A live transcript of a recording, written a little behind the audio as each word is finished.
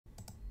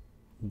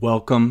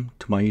Welcome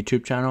to my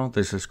YouTube channel.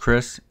 This is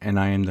Chris and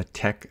I am the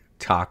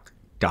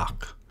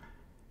TechTokDoc.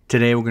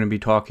 Today we're going to be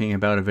talking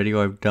about a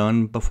video I've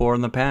done before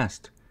in the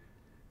past.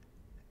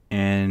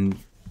 And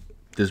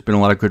there's been a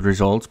lot of good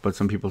results, but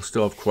some people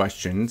still have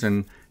questions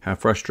and have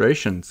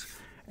frustrations.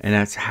 And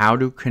that's how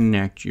to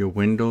connect your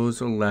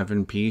Windows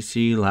 11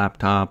 PC,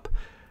 laptop,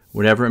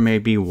 whatever it may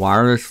be,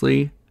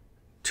 wirelessly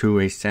to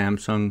a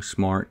Samsung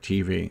Smart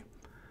TV.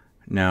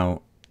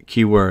 Now,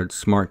 keyword,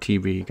 smart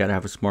TV. You got to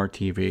have a smart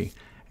TV.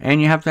 And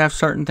you have to have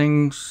certain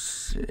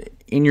things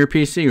in your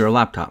PC or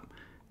laptop.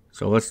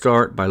 So let's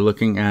start by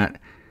looking at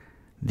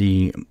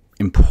the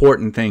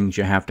important things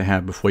you have to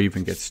have before you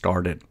even get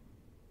started.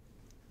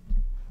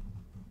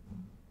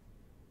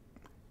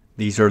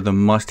 These are the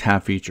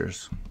must-have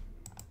features.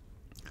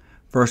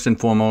 First and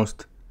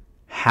foremost,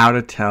 how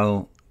to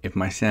tell if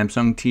my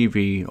Samsung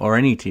TV, or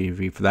any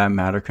TV for that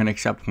matter, can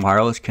accept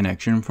wireless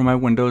connection from my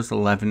Windows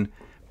 11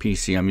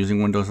 PC. I'm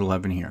using Windows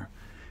 11 here.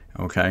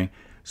 Okay,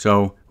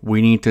 so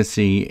we need to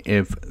see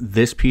if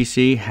this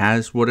PC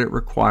has what it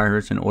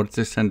requires in order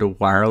to send a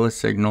wireless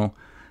signal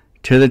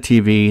to the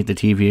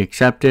TV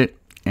accept it,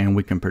 and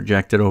we can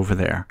project it over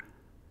there.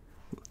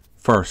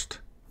 First,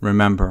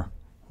 remember,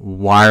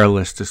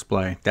 wireless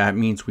display. That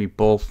means we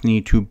both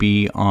need to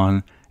be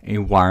on a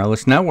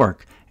wireless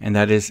network, and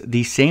that is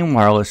the same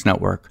wireless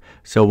network.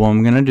 So what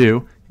I'm going to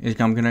do is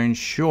I'm going to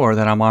ensure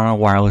that I'm on a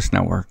wireless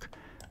network.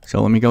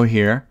 So let me go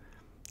here,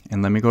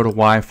 and let me go to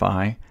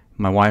Wi-Fi.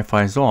 My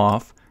Wi-Fi is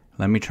off.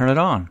 Let me turn it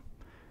on.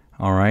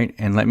 All right,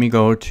 and let me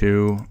go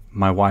to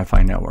my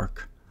Wi-Fi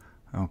network.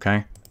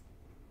 Okay.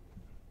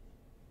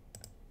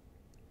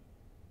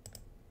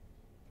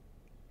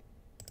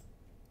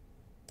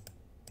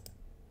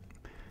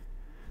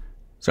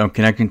 So I'm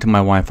connecting to my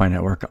Wi-Fi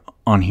network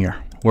on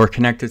here. We're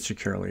connected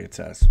securely, it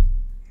says.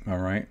 All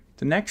right.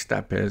 The next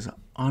step is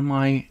on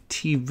my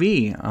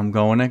TV, I'm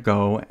going to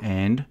go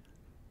and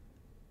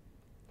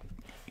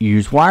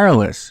use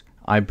wireless.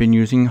 I've been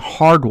using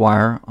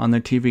hardwire on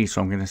the TV,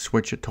 so I'm going to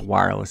switch it to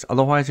wireless.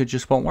 Otherwise, it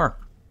just won't work.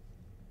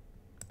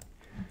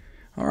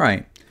 All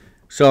right.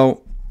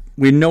 So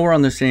we know we're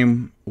on the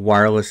same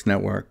wireless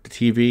network, the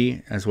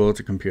TV as well as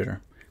the computer.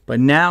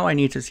 But now I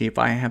need to see if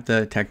I have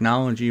the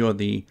technology or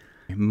the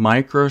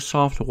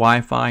Microsoft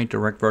Wi-Fi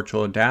Direct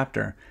Virtual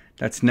Adapter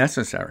that's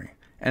necessary.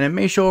 And it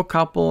may show a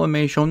couple, it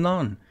may show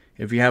none.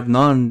 If you have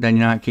none, then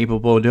you're not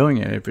capable of doing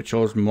it. If it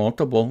shows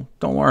multiple,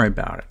 don't worry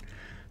about it.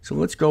 So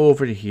let's go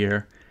over to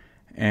here,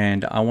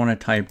 and I want to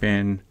type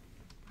in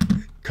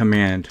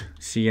command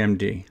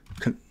CMD.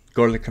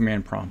 Go to the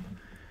command prompt.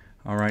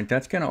 All right,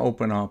 that's going to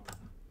open up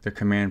the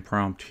command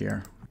prompt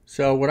here.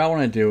 So what I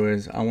want to do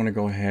is I want to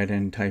go ahead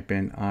and type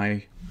in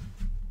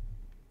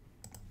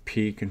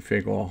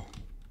ipconfig all.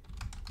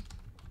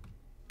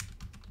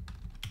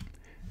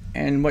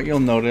 And what you'll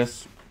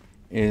notice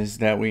is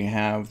that we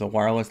have the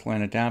wireless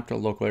LAN adapter,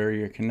 local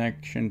area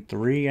connection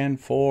 3 and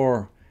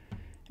 4.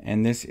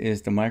 And this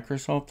is the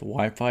Microsoft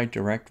Wi-Fi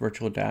Direct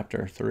Virtual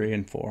Adapter 3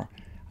 and 4.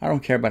 I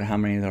don't care about how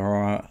many there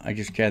are. I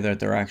just care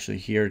that they're actually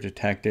here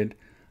detected.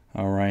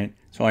 All right,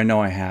 so I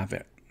know I have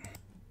it.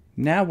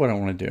 Now what I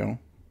want to do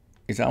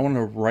is I want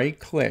to right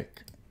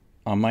click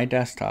on my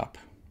desktop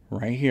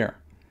right here.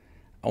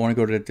 I want to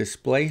go to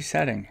display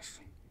settings.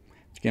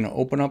 It's going to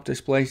open up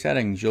display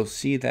settings. You'll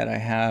see that I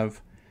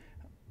have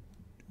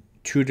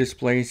two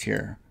displays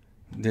here.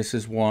 This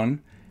is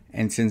one,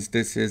 and since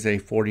this is a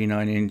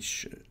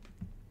 49-inch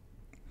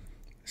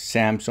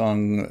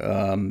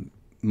Samsung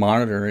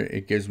monitor,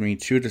 it gives me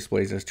two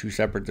displays as two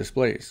separate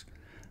displays.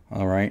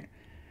 All right,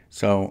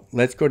 so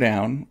let's go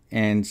down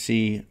and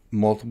see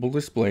multiple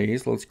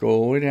displays. Let's go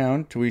all the way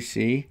down till we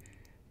see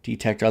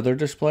detect other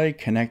display,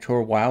 connect to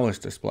a wireless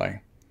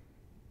display.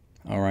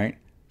 All right,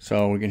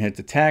 so we can hit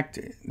detect.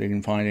 They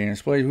can find any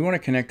displays. We want to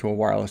connect to a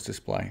wireless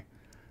display.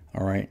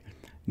 All right,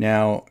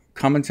 now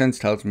common sense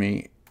tells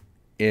me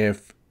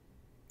if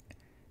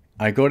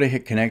I go to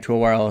hit connect to a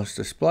wireless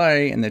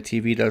display and the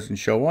TV doesn't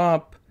show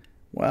up,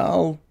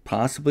 well,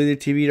 possibly the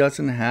TV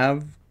doesn't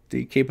have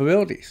the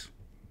capabilities.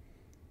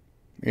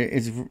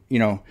 It's, you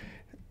know,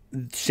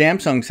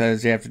 Samsung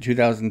says after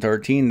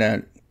 2013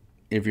 that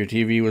if your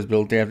TV was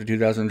built after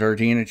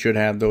 2013, it should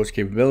have those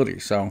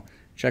capabilities. So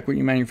check with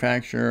your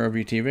manufacturer of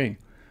your TV.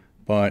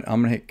 But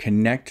I'm going to hit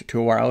connect to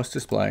a wireless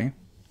display,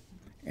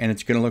 and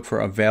it's going to look for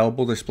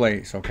available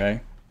displays,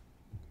 okay?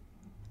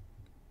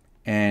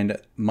 And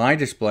my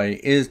display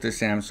is the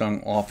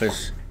Samsung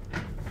Office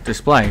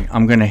display.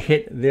 I'm going to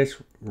hit this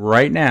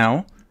right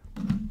now.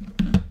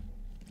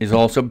 It's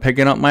also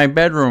picking up my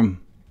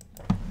bedroom.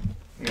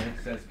 And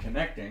it says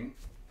connecting.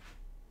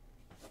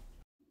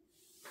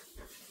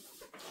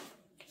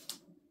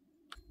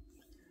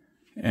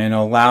 And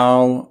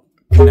allow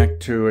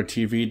connect to a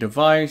TV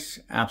device.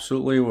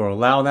 Absolutely, we'll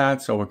allow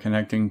that. So we're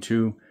connecting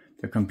to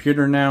the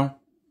computer now.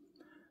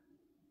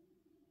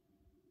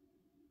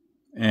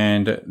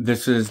 And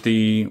this is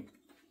the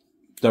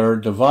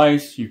third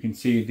device. You can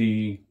see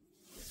the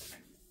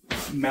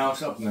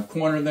mouse up in the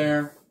corner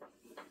there.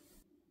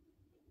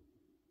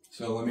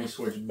 So let me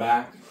switch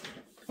back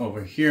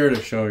over here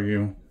to show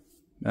you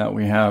that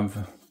we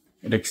have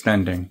it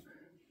extending.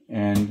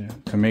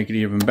 And to make it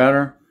even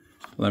better,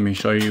 let me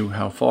show you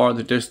how far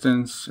the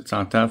distance. It's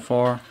not that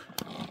far,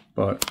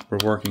 but we're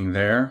working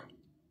there.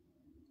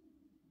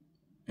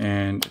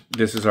 And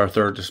this is our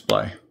third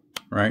display,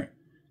 right?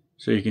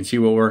 So you can see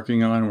what we're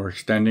working on. We're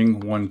extending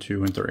 1,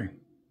 2, and 3.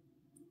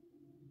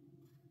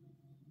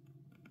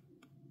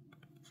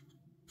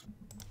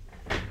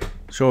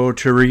 So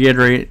to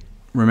reiterate,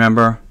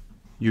 remember,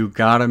 you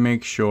gotta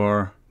make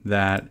sure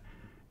that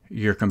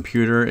your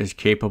computer is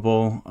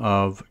capable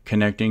of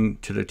connecting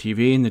to the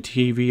TV and the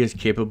TV is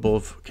capable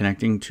of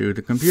connecting to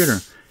the computer.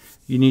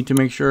 You need to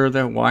make sure that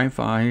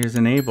Wi-Fi is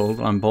enabled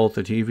on both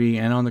the TV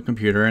and on the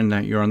computer and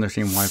that you're on the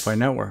same Wi-Fi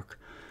network.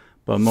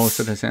 But most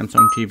of the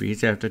Samsung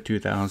TVs after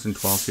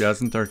 2012,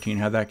 2013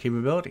 have that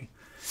capability.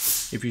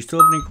 If you still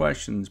have any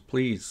questions,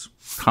 please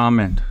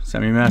comment,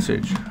 send me a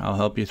message. I'll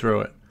help you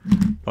through it.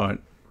 But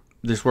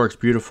this works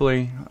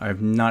beautifully.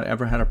 I've not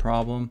ever had a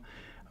problem.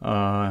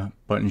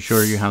 But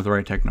ensure you have the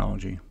right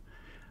technology.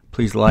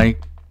 Please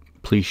like,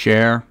 please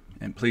share,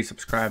 and please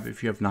subscribe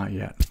if you have not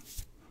yet.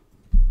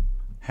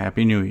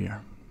 Happy New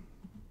Year.